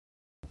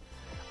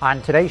On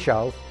today's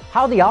show,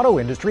 how the auto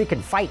industry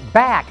can fight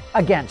back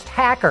against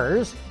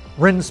hackers,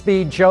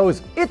 Rinspeed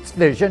shows its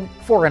vision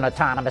for an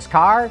autonomous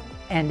car,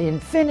 and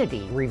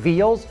Infiniti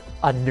reveals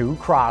a new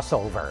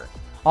crossover.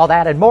 All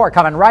that and more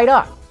coming right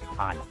up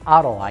on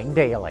Autoline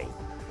Daily.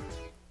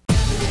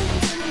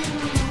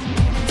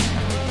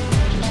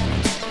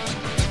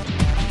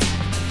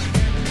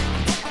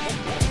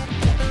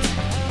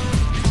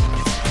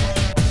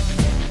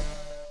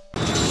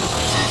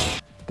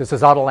 This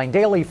is Autoline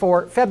Daily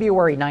for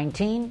February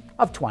 19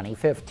 of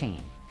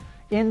 2015.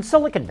 In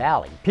Silicon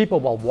Valley, people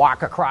will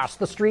walk across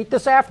the street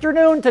this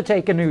afternoon to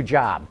take a new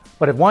job.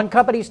 But if one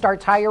company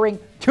starts hiring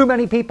too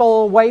many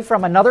people away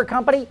from another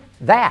company,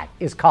 that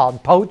is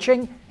called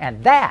poaching,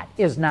 and that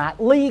is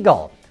not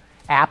legal.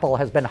 Apple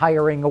has been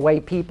hiring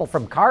away people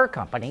from car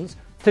companies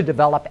to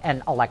develop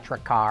an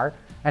electric car,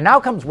 and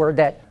now comes word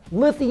that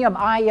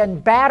lithium-ion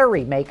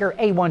battery maker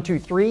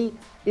A123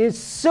 is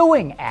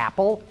suing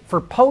Apple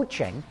for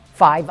poaching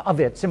 5 of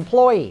its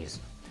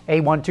employees.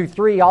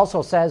 A123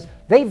 also says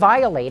they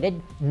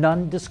violated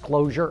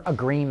non-disclosure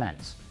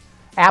agreements.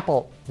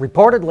 Apple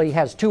reportedly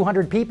has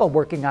 200 people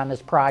working on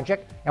this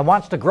project and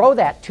wants to grow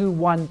that to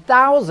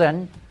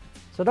 1,000,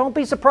 so don't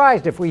be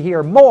surprised if we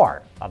hear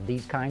more of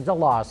these kinds of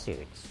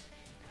lawsuits.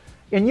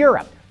 In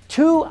Europe,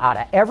 2 out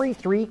of every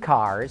 3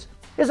 cars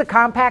is a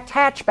compact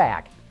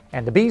hatchback,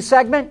 and the B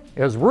segment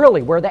is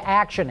really where the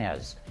action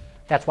is.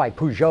 That's why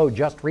Peugeot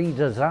just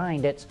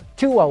redesigned its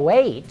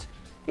 208,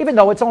 even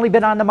though it's only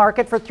been on the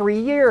market for 3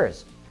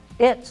 years.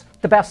 It's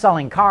the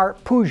best-selling car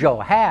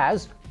Peugeot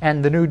has,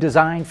 and the new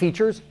design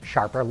features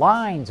sharper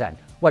lines and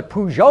what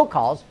Peugeot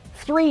calls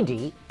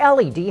 3D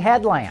LED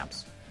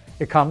headlamps.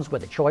 It comes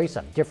with a choice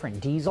of different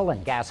diesel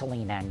and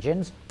gasoline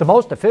engines. The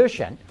most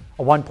efficient,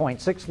 a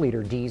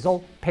 1.6-liter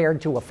diesel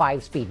paired to a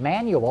 5-speed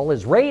manual,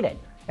 is rated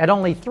at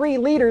only 3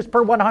 liters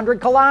per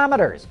 100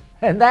 kilometers.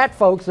 And that,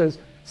 folks, is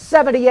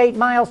 78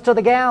 miles to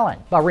the gallon.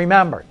 But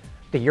remember,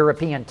 the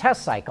European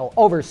test cycle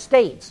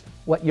overstates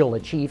what you'll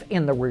achieve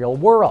in the real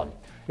world.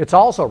 It's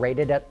also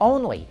rated at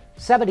only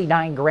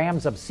 79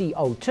 grams of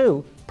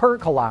CO2 per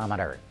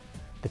kilometer.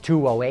 The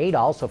 208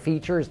 also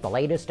features the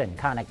latest in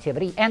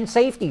connectivity and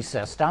safety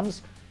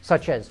systems,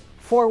 such as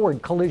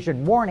forward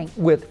collision warning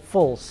with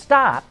full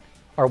stop,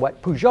 or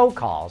what Peugeot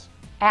calls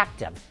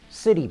active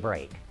city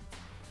brake.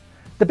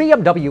 The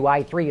BMW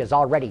i3 is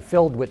already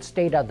filled with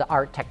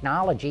state-of-the-art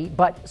technology,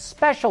 but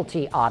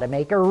specialty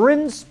automaker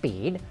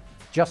Rinspeed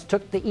just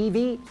took the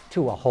EV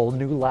to a whole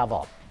new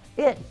level.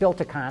 It built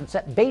a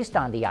concept based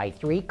on the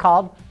i3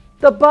 called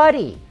the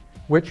Buddy,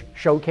 which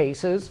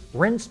showcases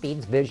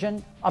Rinspeed's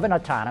vision of an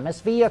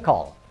autonomous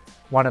vehicle.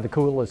 One of the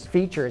coolest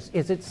features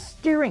is its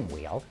steering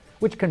wheel,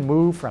 which can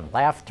move from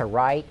left to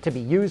right to be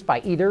used by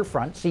either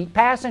front seat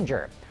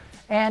passenger.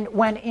 And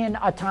when in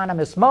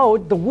autonomous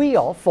mode, the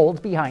wheel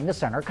folds behind the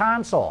center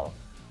console.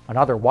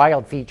 Another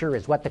wild feature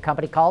is what the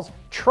company calls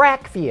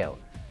Track View.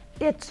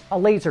 It's a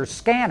laser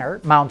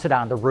scanner mounted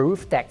on the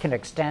roof that can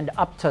extend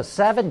up to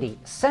 70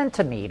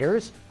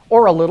 centimeters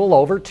or a little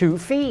over 2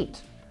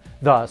 feet.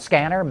 The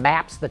scanner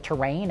maps the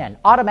terrain and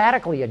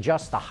automatically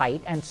adjusts the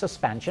height and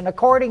suspension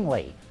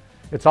accordingly.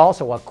 It's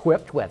also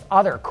equipped with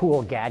other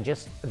cool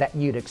gadgets that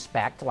you'd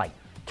expect, like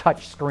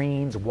touch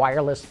screens,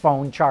 wireless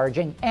phone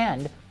charging,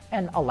 and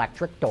an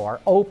electric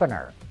door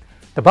opener.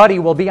 The Buddy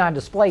will be on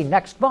display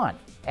next month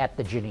at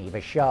the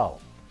Geneva show.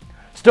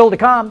 Still to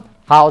come,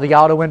 how the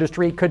auto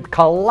industry could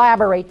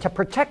collaborate to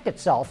protect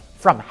itself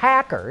from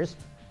hackers.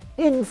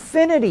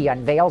 Infiniti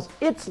unveils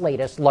its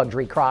latest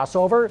luxury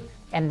crossover,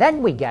 and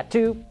then we get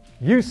to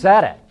You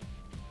Said It.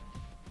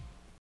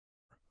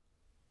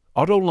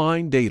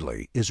 Autoline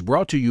Daily is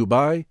brought to you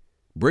by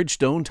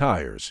Bridgestone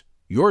Tires,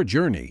 your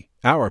journey,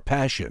 our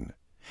passion,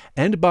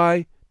 and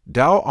by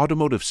Dow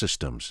Automotive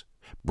Systems,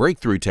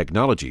 breakthrough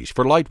technologies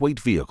for lightweight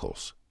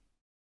vehicles.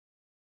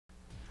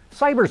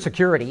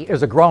 Cybersecurity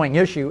is a growing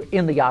issue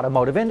in the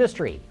automotive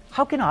industry.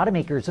 How can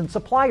automakers and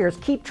suppliers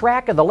keep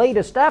track of the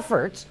latest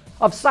efforts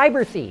of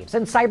cyber thieves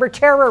and cyber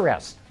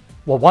terrorists?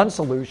 Well, one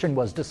solution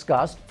was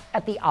discussed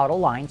at the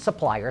Autoline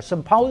Supplier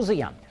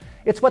Symposium.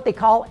 It's what they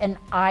call an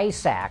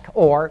ISAC,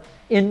 or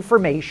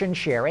Information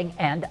Sharing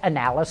and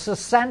Analysis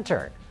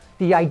Center.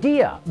 The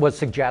idea was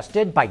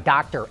suggested by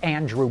Dr.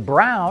 Andrew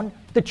Brown,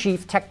 the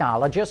chief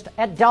technologist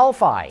at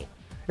Delphi.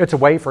 It's a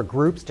way for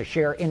groups to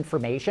share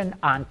information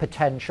on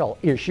potential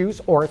issues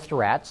or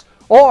threats,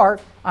 or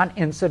on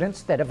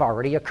incidents that have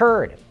already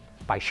occurred.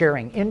 By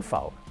sharing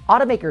info,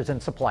 automakers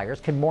and suppliers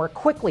can more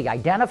quickly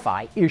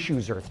identify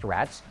issues or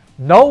threats,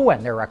 know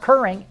when they're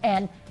occurring,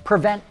 and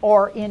prevent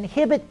or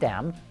inhibit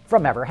them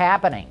from ever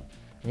happening.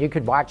 You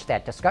can watch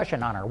that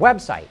discussion on our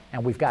website,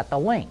 and we've got the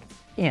link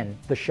in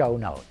the show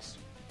notes.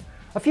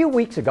 A few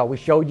weeks ago, we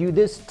showed you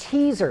this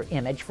teaser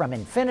image from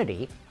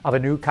Infiniti of a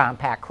new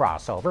compact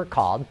crossover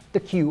called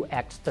the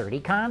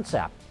QX30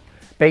 concept.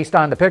 Based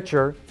on the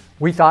picture,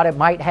 we thought it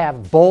might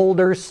have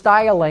bolder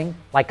styling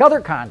like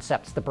other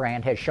concepts the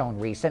brand has shown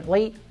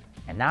recently,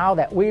 and now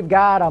that we've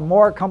got a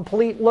more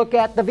complete look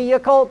at the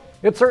vehicle,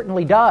 it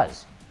certainly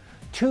does.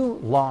 Two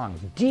long,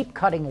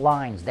 deep-cutting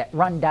lines that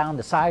run down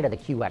the side of the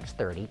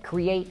QX30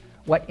 create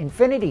what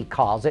Infiniti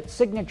calls its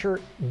signature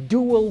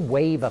dual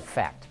wave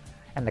effect,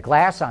 and the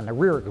glass on the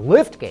rear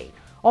liftgate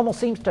almost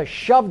seems to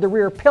shove the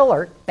rear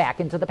pillar back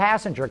into the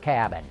passenger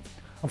cabin.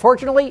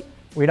 Unfortunately,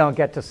 we don't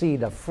get to see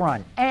the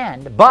front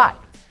end, but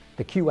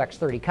the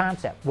QX30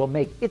 concept will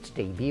make its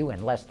debut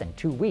in less than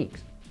 2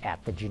 weeks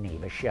at the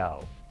Geneva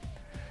show.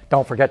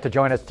 Don't forget to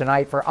join us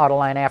tonight for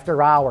Autoline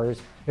After Hours.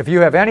 If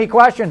you have any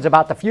questions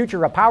about the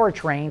future of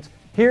powertrains,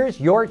 here's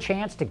your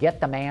chance to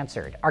get them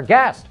answered. Our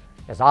guest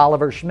is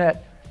Oliver Schmidt,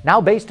 now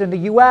based in the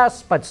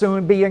U.S., but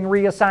soon being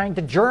reassigned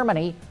to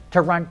Germany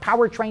to run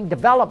powertrain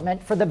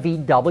development for the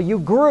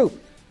VW Group.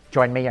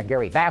 Join me and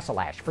Gary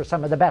Vasilash for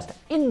some of the best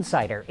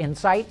insider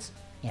insights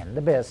in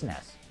the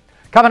business.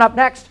 Coming up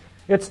next,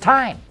 it's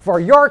time for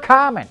your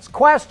comments,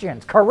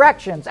 questions,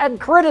 corrections, and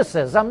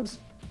criticisms.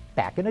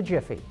 Back in a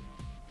jiffy.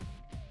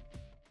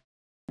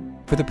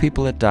 For the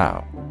people at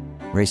Dow,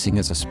 racing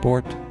is a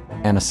sport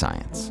and a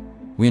science.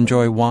 We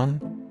enjoy one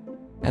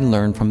and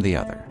learn from the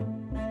other.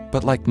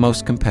 But like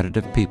most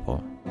competitive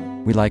people,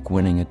 we like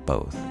winning at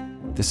both.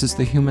 This is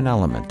the human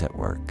element at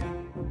work.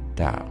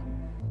 Dow.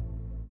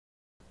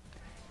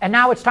 And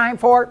now it's time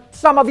for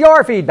some of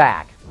your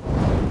feedback.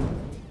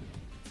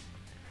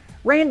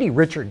 Randy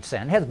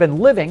Richardson has been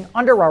living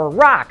under a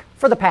rock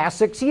for the past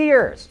 6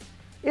 years.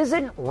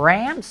 Isn't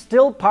Ram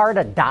still part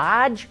of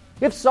Dodge?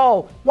 If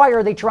so, why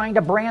are they trying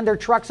to brand their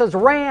trucks as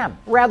Ram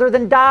rather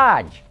than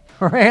Dodge?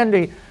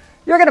 Randy,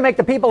 you're going to make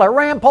the people at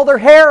Ram pull their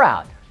hair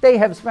out. They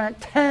have spent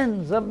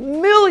tens of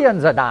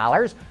millions of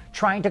dollars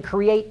trying to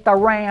create the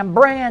Ram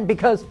brand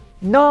because,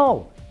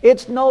 no,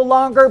 it's no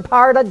longer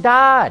part of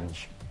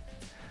Dodge.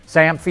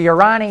 Sam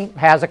Fiorani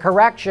has a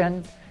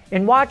correction.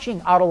 In watching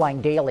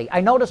Autoline Daily,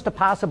 I noticed a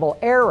possible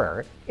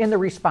error in the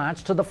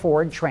response to the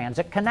Ford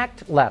Transit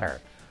Connect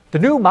letter. The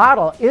new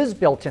model is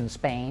built in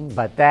Spain,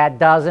 but that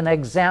doesn't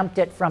exempt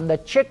it from the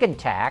chicken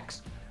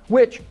tax,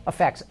 which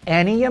affects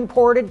any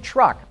imported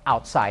truck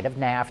outside of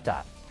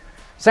NAFTA.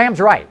 Sam's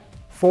right.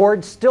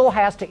 Ford still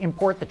has to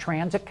import the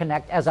Transit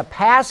Connect as a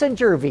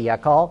passenger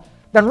vehicle,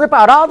 then rip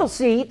out all the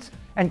seats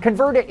and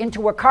convert it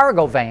into a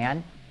cargo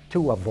van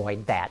to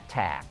avoid that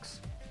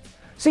tax.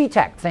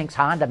 C-Tech thinks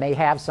Honda may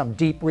have some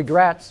deep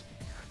regrets.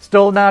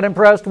 Still not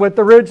impressed with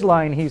the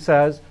Ridgeline, he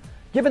says.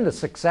 Given the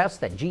success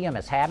that GM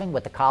is having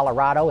with the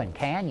Colorado and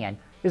Canyon,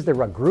 is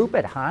there a group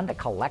at Honda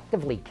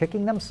collectively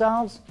kicking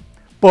themselves?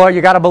 Boy,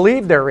 you gotta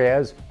believe there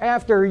is.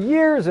 After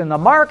years in the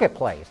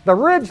marketplace, the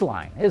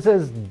Ridgeline is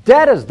as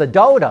dead as the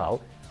dodo,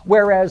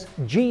 whereas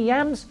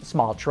GM's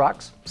small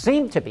trucks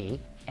seem to be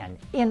an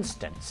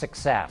instant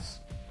success.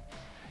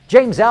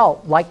 James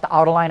L. liked the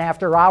Autoline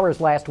After Hours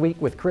last week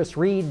with Chris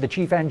Reed, the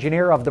chief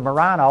engineer of the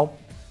Murano.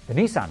 The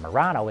Nissan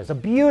Murano is a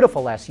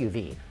beautiful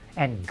SUV,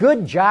 and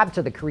good job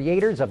to the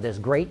creators of this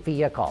great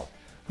vehicle.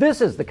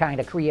 This is the kind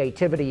of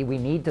creativity we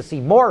need to see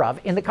more of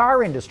in the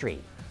car industry.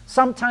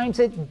 Sometimes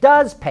it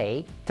does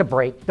pay to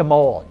break the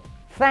mold.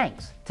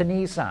 Thanks to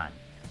Nissan.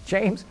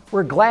 James,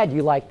 we're glad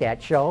you liked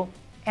that show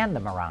and the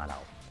Murano.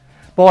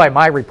 Boy,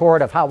 my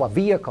report of how a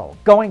vehicle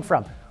going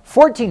from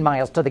 14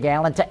 miles to the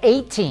gallon to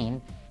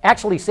 18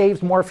 actually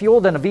saves more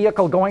fuel than a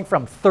vehicle going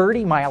from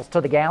 30 miles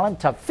to the gallon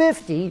to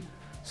 50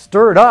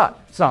 stirred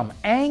up some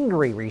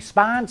angry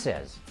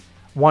responses.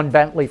 One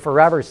Bentley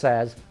Forever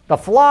says, the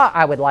flaw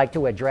I would like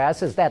to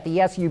address is that the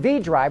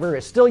SUV driver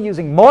is still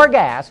using more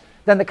gas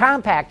than the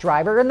compact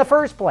driver in the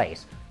first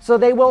place, so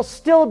they will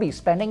still be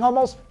spending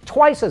almost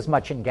twice as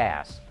much in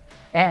gas.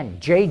 And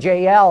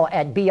JJL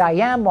at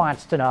BIM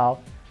wants to know,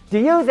 do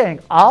you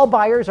think all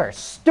buyers are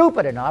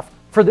stupid enough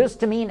for this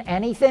to mean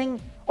anything,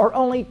 or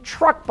only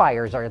truck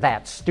buyers are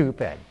that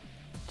stupid?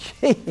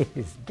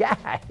 Jeez,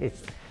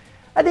 guys.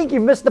 I think you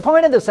missed the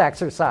point of this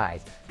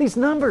exercise. These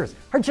numbers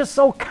are just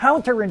so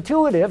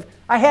counterintuitive,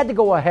 I had to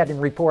go ahead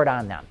and report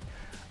on them.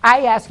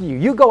 I ask you,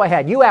 you go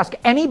ahead, you ask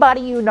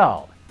anybody you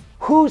know,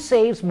 who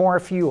saves more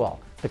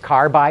fuel? The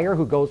car buyer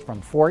who goes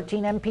from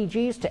 14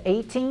 mpgs to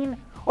 18,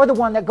 or the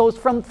one that goes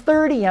from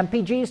 30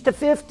 mpgs to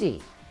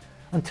 50?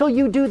 Until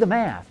you do the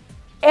math,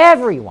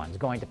 everyone's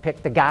going to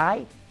pick the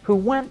guy who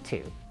went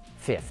to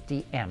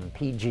 50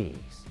 mpgs.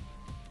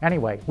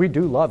 Anyway, we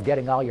do love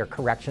getting all your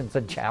corrections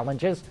and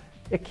challenges.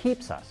 It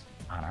keeps us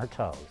on our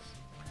toes.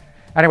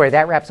 Anyway,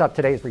 that wraps up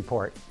today's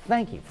report.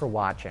 Thank you for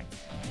watching.